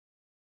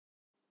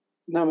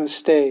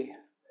Namaste.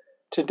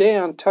 Today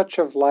on Touch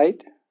of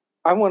Light,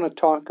 I want to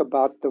talk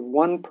about the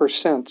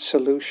 1%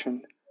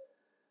 solution.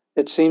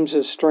 It seems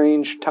a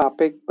strange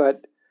topic,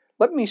 but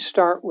let me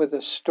start with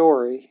a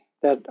story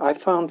that I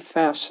found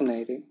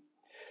fascinating.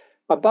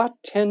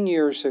 About 10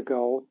 years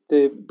ago,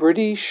 the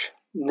British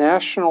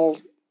national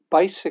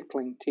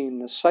bicycling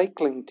team, the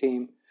cycling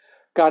team,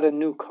 got a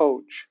new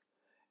coach.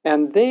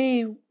 And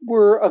they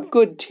were a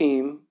good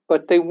team,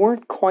 but they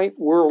weren't quite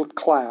world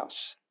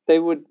class. They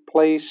would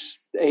place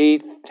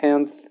 8th,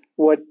 10th,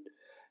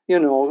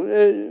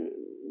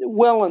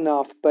 well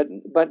enough,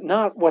 but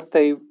not what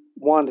they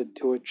wanted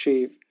to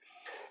achieve.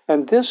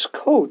 And this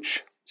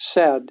coach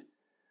said,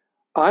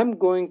 I'm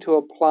going to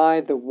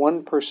apply the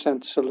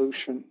 1%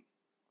 solution.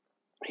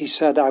 He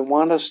said, I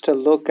want us to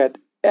look at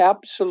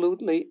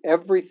absolutely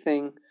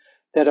everything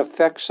that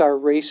affects our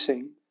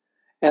racing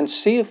and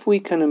see if we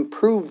can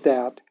improve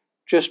that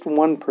just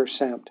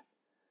 1%.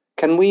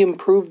 Can we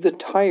improve the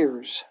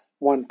tires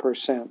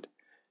 1%?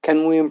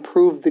 Can we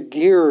improve the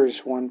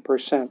gears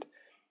 1%?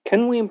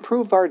 Can we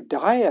improve our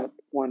diet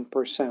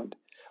 1%?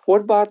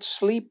 What about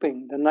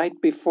sleeping the night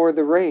before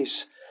the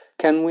race?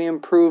 Can we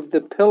improve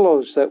the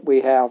pillows that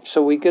we have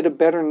so we get a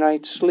better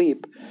night's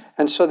sleep?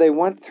 And so they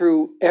went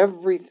through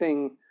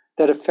everything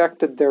that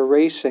affected their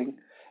racing,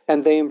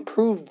 and they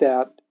improved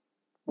that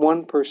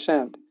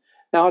 1%.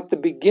 Now, at the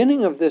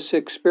beginning of this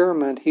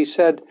experiment, he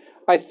said,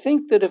 I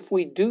think that if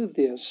we do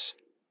this,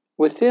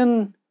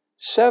 within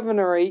 7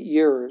 or 8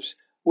 years,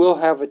 we'll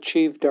have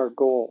achieved our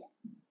goal.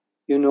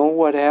 You know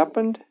what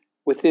happened?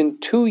 Within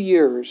 2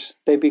 years,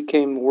 they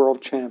became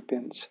world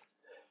champions.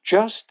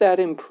 Just that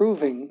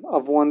improving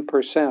of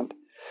 1%.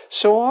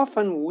 So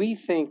often we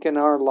think in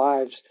our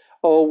lives,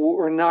 oh,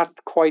 we're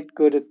not quite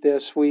good at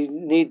this. We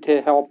need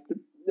to help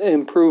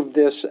improve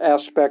this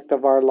aspect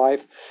of our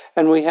life.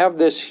 And we have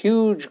this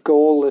huge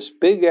goal, this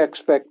big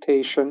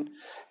expectation,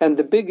 and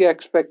the big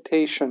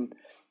expectation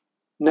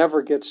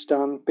never gets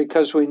done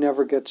because we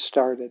never get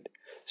started.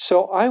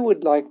 So I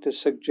would like to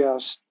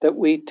suggest that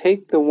we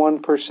take the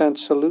 1%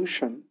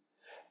 solution.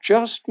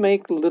 Just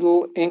make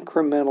little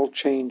incremental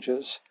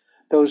changes.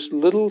 Those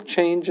little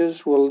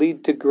changes will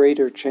lead to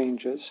greater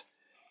changes.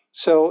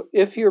 So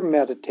if you're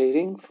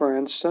meditating, for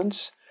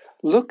instance,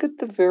 look at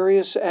the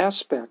various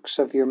aspects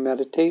of your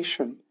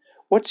meditation.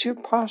 What's your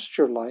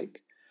posture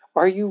like?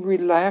 Are you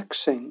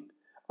relaxing?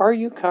 Are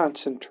you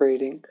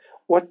concentrating?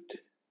 What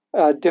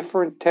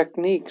different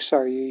techniques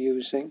are you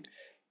using?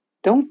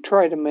 Don't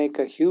try to make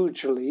a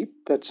huge leap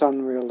that's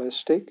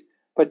unrealistic,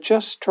 but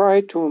just try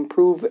to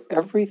improve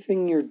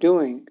everything you're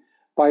doing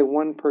by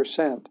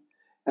 1%.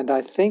 And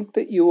I think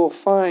that you will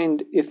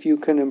find if you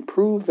can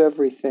improve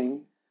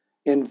everything,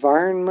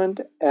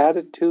 environment,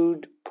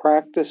 attitude,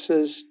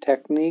 practices,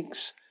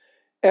 techniques,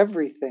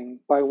 everything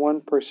by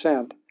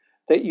 1%,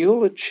 that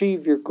you'll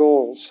achieve your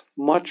goals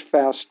much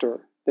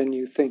faster than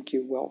you think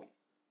you will.